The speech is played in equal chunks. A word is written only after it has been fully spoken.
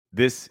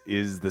This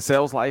is The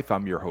Sales Life.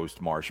 I'm your host,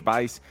 Marsh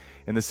Bice,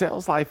 and The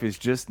Sales Life is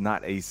just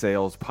not a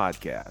sales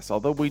podcast.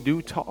 Although we do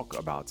talk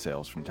about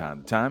sales from time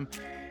to time,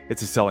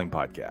 it's a selling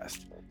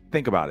podcast.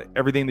 Think about it.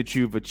 Everything that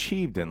you've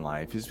achieved in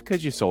life is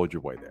because you sold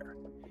your way there.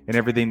 And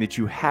everything that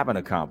you haven't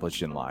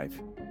accomplished in life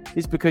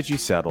is because you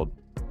settled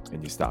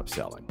and you stopped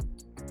selling.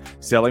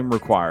 Selling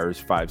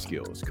requires 5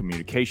 skills: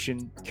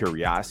 communication,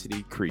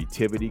 curiosity,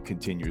 creativity,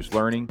 continuous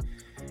learning,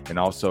 and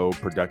also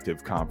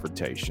productive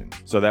confrontation.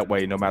 So that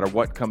way, no matter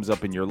what comes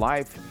up in your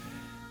life,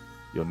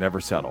 you'll never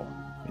settle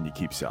and you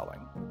keep selling.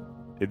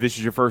 If this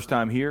is your first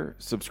time here,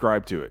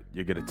 subscribe to it.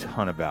 You get a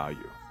ton of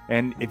value.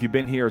 And if you've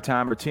been here a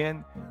time or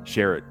 10,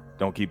 share it.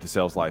 Don't keep the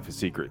sales life a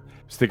secret.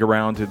 Stick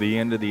around to the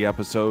end of the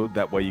episode.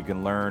 That way you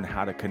can learn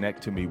how to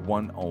connect to me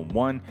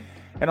one-on-one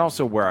and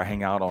also where I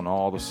hang out on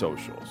all the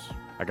socials.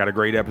 I got a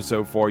great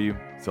episode for you,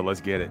 so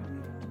let's get it.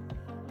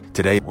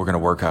 Today, we're going to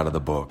work out of the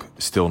book,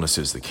 Stillness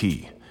is the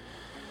Key,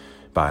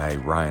 by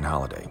Ryan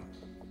Holiday.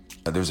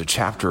 There's a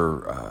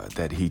chapter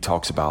that he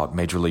talks about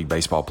Major League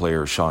Baseball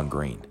player Shawn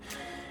Green.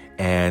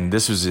 And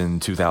this was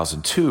in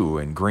 2002,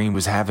 and Green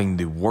was having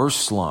the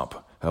worst slump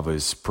of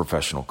his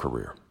professional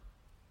career.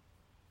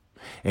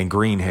 And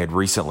Green had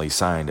recently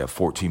signed a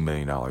 $14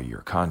 million a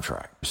year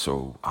contract.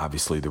 So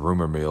obviously the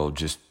rumor mill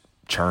just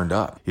churned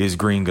up. Is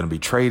Green going to be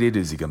traded?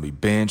 Is he going to be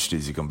benched?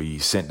 Is he going to be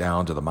sent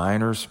down to the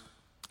minors?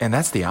 And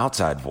that's the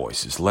outside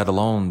voices, let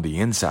alone the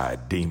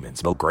inside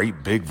demons, the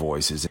great big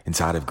voices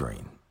inside of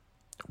Green,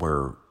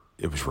 where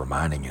it was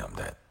reminding him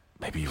that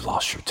maybe you've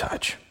lost your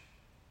touch.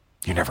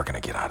 You're never going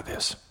to get out of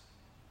this.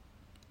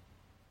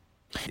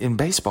 In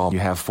baseball, you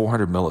have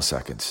 400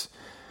 milliseconds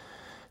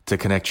to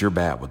connect your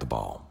bat with the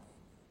ball.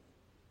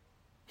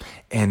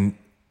 And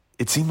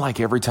it seemed like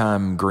every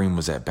time Green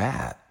was at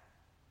bat,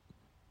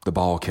 the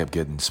ball kept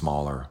getting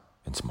smaller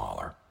and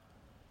smaller.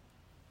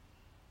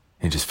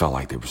 It just felt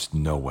like there was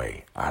no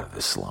way out of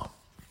this slump.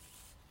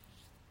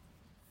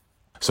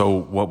 So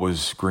what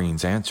was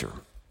Green's answer?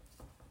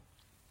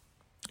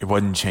 It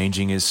wasn't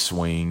changing his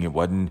swing. It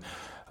wasn't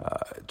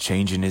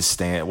changing his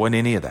stand. It wasn't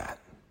any of that.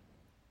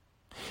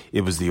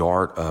 It was the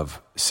art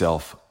of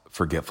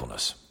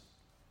self-forgetfulness.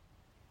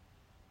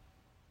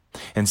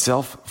 And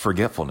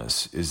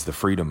self-forgetfulness is the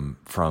freedom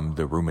from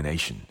the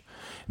rumination.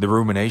 The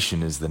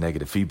rumination is the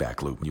negative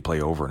feedback loop you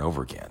play over and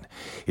over again.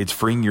 It's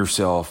freeing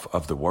yourself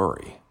of the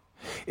worry.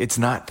 It's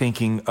not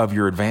thinking of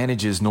your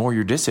advantages nor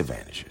your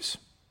disadvantages.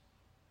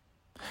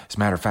 As a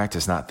matter of fact,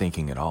 it's not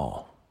thinking at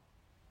all.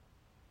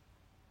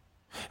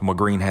 And what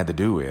Green had to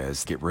do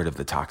is get rid of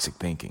the toxic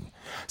thinking.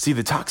 See,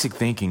 the toxic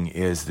thinking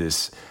is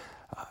this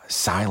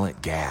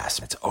silent gas.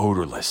 It's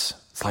odorless.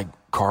 It's like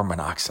carbon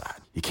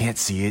monoxide. You can't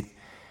see it.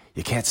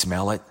 You can't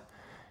smell it.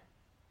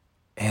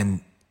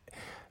 And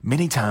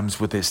many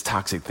times with this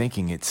toxic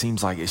thinking, it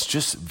seems like it's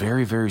just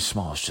very, very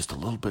small. It's just a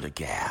little bit of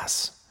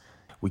gas.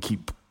 We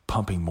keep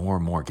pumping more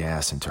and more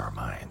gas into our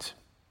minds,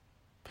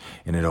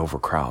 and it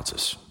overcrowds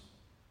us.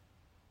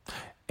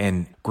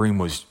 And Green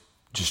was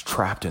just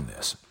trapped in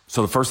this.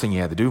 So the first thing he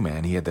had to do,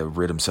 man, he had to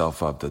rid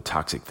himself of the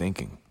toxic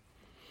thinking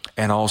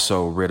and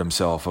also rid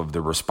himself of the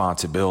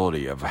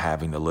responsibility of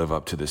having to live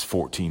up to this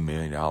 $14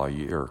 million a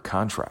year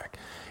contract.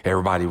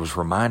 Everybody was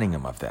reminding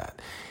him of that,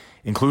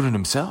 including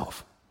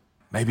himself.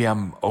 Maybe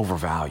I'm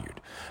overvalued.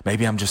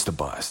 Maybe I'm just a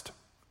bust.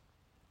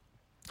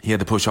 He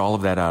had to push all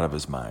of that out of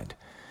his mind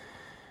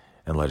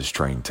and let his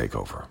training take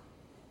over.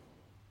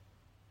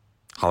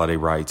 Holiday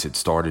writes, it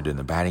started in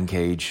the batting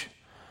cage,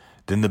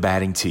 then the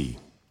batting tee.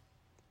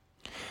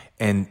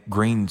 And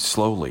Green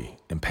slowly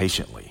and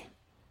patiently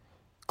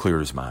cleared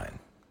his mind.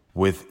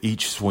 With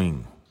each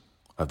swing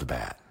of the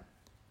bat,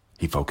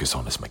 he focused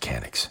on his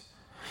mechanics.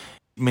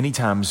 Many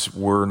times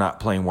we're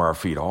not playing where our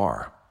feet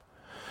are.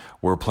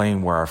 We're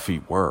playing where our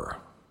feet were,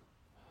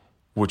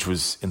 which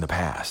was in the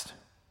past.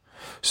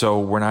 So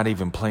we're not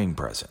even playing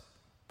present.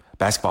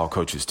 Basketball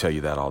coaches tell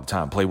you that all the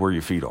time. Play where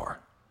your feet are.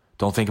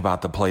 Don't think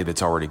about the play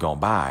that's already gone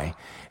by,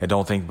 and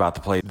don't think about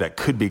the play that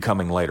could be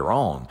coming later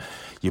on.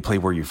 You play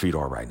where your feet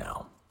are right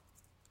now.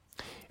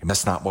 And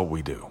that's not what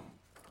we do.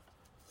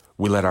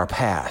 We let our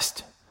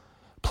past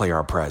play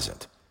our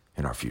present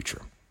and our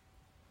future.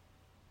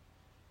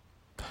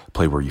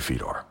 Play where your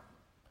feet are.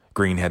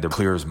 Green had to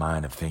clear his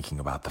mind of thinking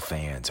about the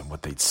fans and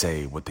what they'd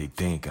say, what they'd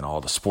think, and all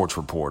the sports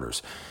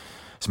reporters.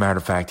 As a matter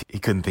of fact, he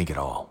couldn't think at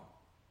all.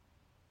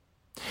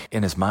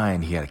 In his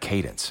mind, he had a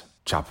cadence: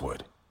 chop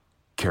wood,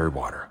 carry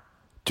water,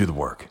 do the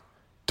work,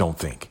 don't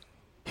think,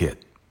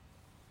 hit.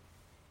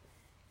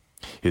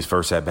 His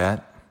first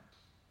at-bat,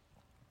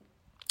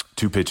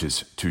 2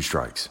 pitches, 2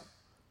 strikes.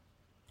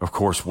 Of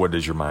course, what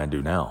does your mind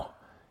do now?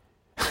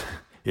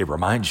 It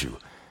reminds you,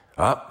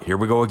 here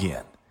we go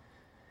again.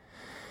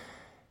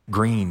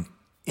 Green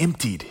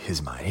emptied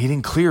his mind. He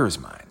didn't clear his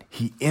mind.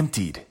 He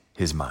emptied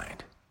his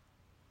mind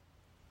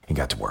and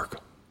got to work.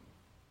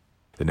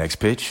 The next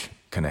pitch,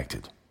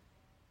 connected.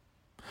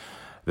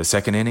 The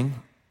second inning,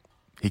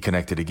 he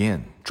connected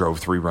again, drove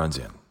 3 runs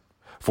in.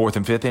 Fourth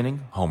and fifth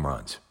inning, home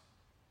runs.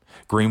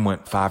 Green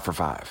went 5 for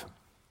 5.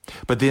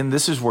 But then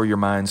this is where your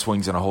mind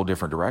swings in a whole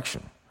different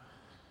direction.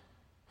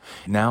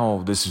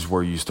 Now, this is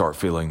where you start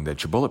feeling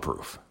that you're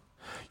bulletproof.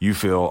 You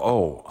feel,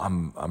 oh,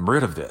 I'm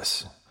rid of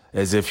this,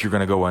 as if you're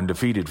going to go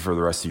undefeated for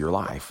the rest of your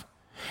life.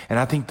 And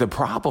I think the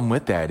problem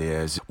with that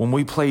is when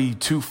we play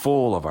too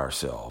full of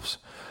ourselves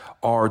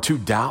or too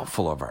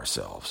doubtful of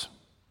ourselves,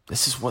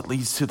 this is what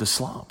leads to the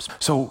slumps.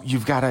 So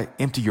you've got to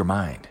empty your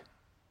mind,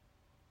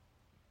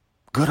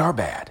 good or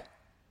bad.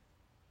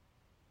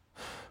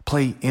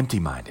 Play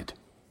empty-minded,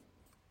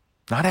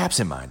 not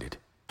absent-minded,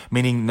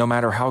 meaning no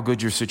matter how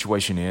good your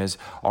situation is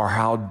or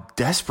how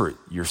desperate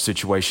your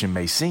situation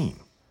may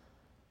seem,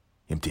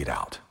 empty it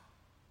out.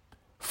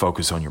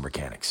 Focus on your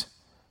mechanics.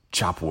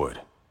 Chop wood,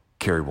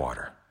 carry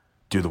water,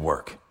 do the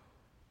work.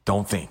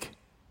 Don't think,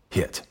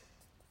 hit.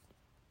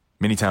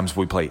 Many times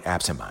we play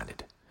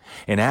absent-minded.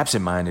 And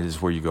absent-minded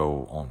is where you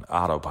go on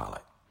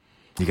autopilot.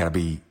 You got to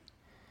be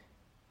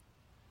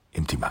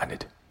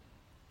empty-minded.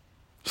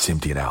 Just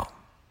empty it out.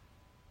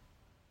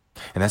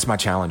 And that's my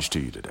challenge to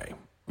you today.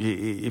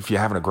 If you're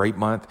having a great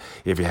month,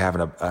 if you're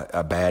having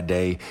a bad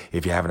day,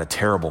 if you're having a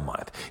terrible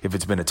month, if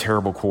it's been a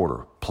terrible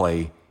quarter,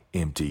 play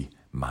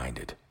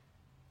empty-minded.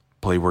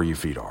 Play where your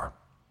feet are.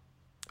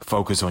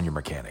 Focus on your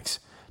mechanics.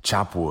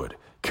 Chop wood,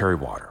 carry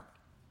water.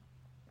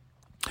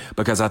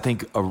 Because I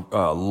think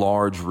a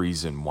large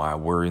reason why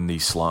we're in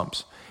these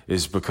slumps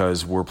is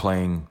because we're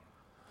playing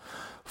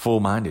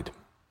full-minded.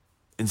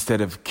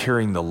 Instead of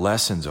carrying the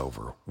lessons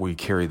over, we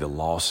carry the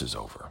losses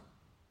over.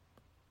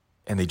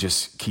 And they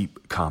just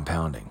keep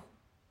compounding.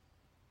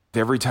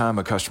 Every time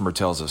a customer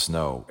tells us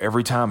no,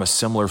 every time a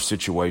similar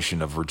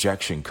situation of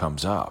rejection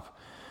comes up,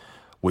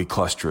 we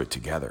cluster it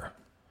together,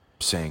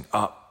 saying,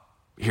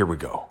 here we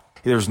go.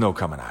 There's no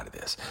coming out of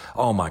this.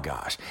 Oh my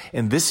gosh.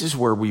 And this is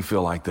where we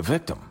feel like the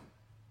victim.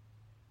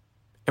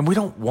 And we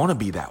don't want to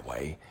be that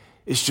way.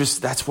 It's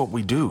just that's what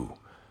we do.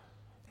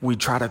 We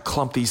try to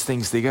clump these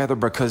things together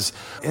because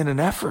in an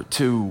effort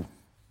to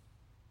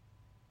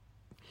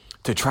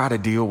try to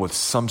deal with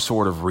some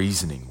sort of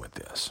reasoning with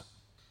this,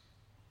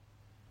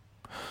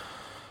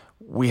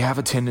 we have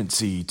a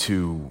tendency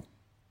to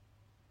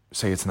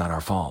say it's not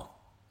our fault.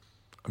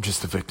 I'm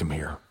just the victim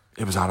here.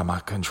 It was out of my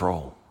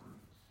control.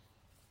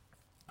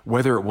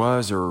 Whether it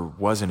was or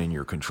wasn't in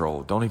your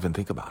control, don't even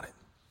think about it.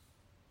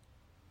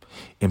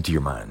 Empty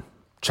your mind.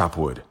 Chop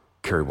wood.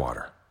 Carry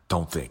water.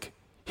 Don't think.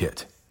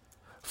 Hit.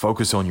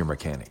 Focus on your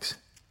mechanics.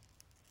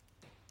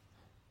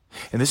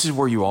 And this is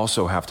where you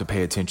also have to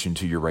pay attention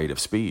to your rate of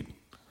speed.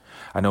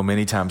 I know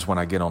many times when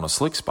I get on a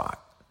slick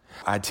spot,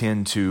 I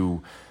tend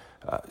to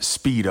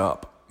speed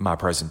up my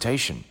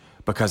presentation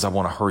because I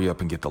want to hurry up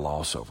and get the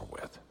loss over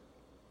with.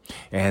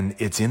 And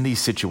it's in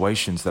these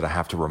situations that I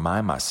have to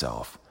remind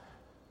myself,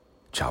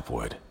 chop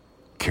wood,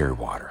 carry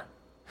water.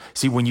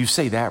 See, when you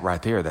say that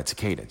right there, that's a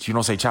cadence. You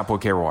don't say chop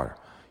wood, carry water.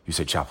 You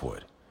say chop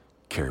wood,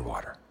 carry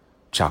water.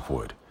 Chop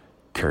wood,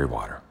 carry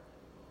water.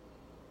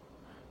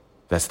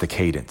 That's the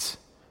cadence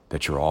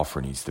that your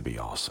offer needs to be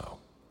also.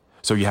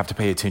 So you have to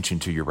pay attention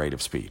to your rate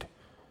of speed.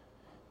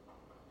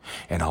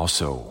 And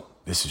also,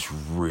 this is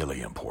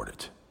really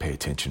important. Pay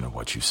attention to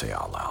what you say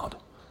out loud.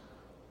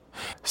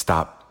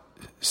 Stop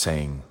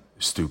saying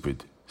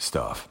stupid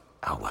stuff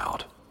out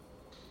loud.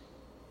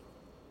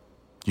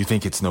 You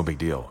think it's no big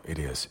deal. It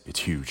is.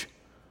 It's huge.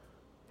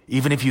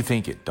 Even if you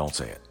think it, don't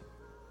say it.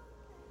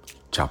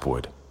 Chop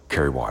wood,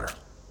 carry water.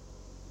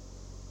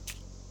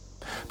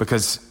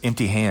 Because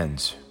empty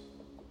hands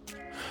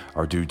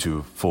are due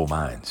to full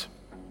minds.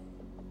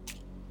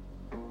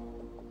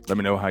 Let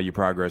me know how your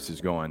progress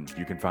is going.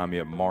 You can find me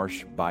at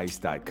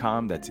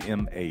marshbice.com. That's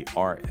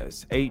MARSHBUICE.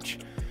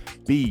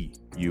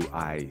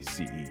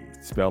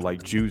 Spelled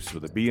like juice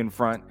with a B in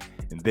front.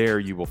 And there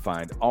you will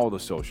find all the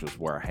socials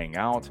where I hang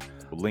out,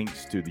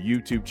 links to the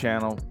YouTube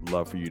channel.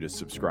 Love for you to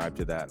subscribe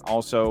to that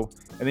also.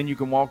 And then you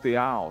can walk the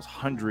aisles,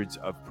 hundreds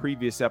of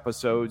previous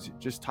episodes.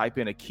 Just type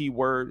in a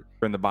keyword.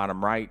 In the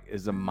bottom right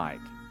is a mic.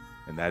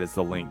 And that is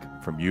the link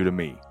from you to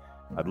me.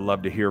 I'd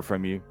love to hear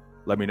from you.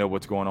 Let me know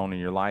what's going on in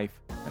your life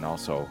and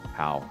also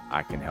how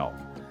I can help.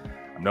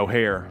 I'm no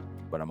hair,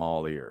 but I'm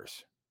all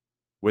ears.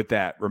 With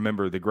that,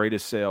 remember the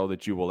greatest sale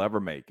that you will ever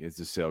make is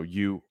to sell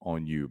you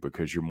on you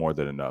because you're more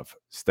than enough.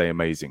 Stay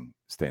amazing.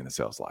 Stay in the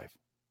sales life.